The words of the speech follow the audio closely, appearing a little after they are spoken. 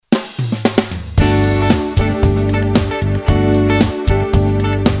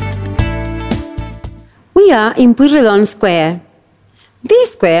We are in Pueyrredon Square.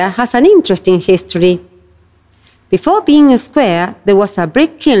 This square has an interesting history. Before being a square, there was a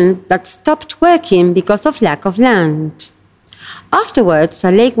brick kiln that stopped working because of lack of land. Afterwards,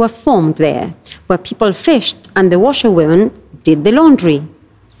 a lake was formed there, where people fished and the washerwomen did the laundry.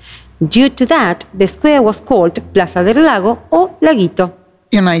 Due to that, the square was called Plaza del Lago or Laguito.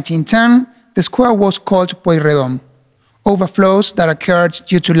 In 1910, the square was called Pueyrredon. Overflows that occurred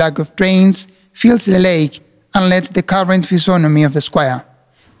due to lack of drains filled the lake and led to the current physiognomy of the square.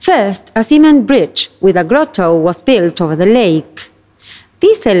 First, a cement bridge with a grotto was built over the lake.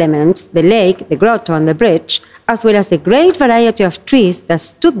 These elements, the lake, the grotto, and the bridge, as well as the great variety of trees that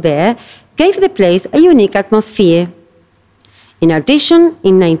stood there, gave the place a unique atmosphere. In addition,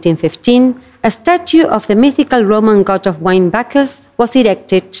 in 1915, a statue of the mythical Roman god of wine Bacchus was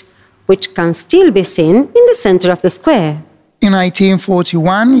erected, which can still be seen in the center of the square. In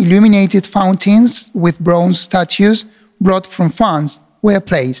 1941, illuminated fountains with bronze statues brought from France were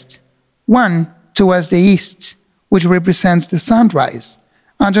placed. One towards the east, which represents the sunrise,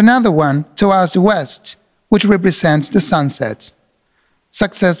 and another one towards the west, which represents the sunset.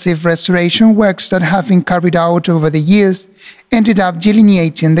 Successive restoration works that have been carried out over the years ended up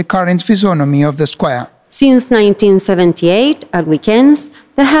delineating the current physiognomy of the square. Since 1978, at weekends,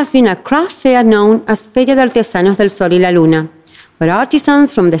 there has been a craft fair known as Feria de Artesanos del Sol y la Luna, where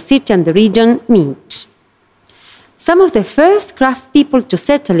artisans from the city and the region meet. Some of the first craftspeople to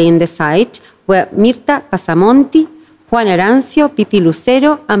settle in the site were Mirta Pasamonti, Juan Arancio, Pipi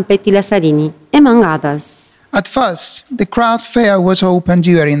Lucero, and Petty Lazzarini, among others. At first, the craft fair was open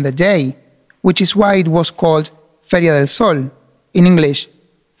during the day, which is why it was called Feria del Sol, in English,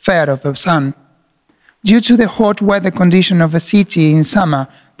 Fair of the Sun. Due to the hot weather condition of the city in summer,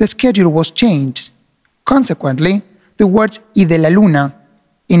 the schedule was changed. Consequently, the words y de la luna,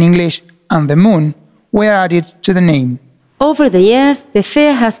 in English, and the moon, were added to the name. Over the years, the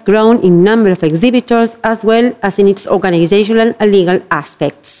fair has grown in number of exhibitors as well as in its organizational and legal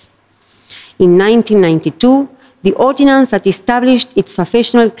aspects. In 1992, the ordinance that established its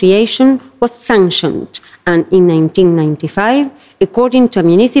official creation was sanctioned, and in 1995, according to a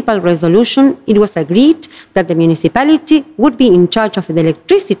municipal resolution, it was agreed that the municipality would be in charge of the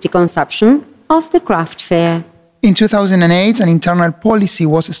electricity consumption of the craft fair. In 2008, an internal policy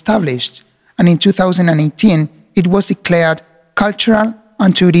was established, and in 2018, it was declared cultural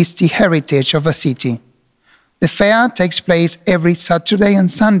and touristic heritage of a city. The fair takes place every Saturday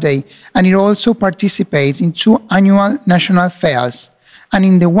and Sunday, and it also participates in 2 annual national fairs, and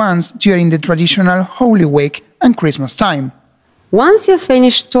in the ones during the traditional Holy Week and Christmas time. Once you've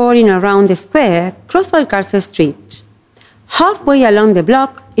finished touring around the square, cross Balcarce Street. Halfway along the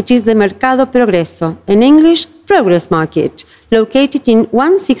block, it is the Mercado Progreso, in English, Progress Market, located in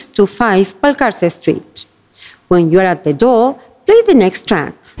 1625 Balcarce Street. When you are at the door, play the next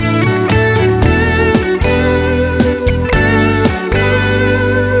track.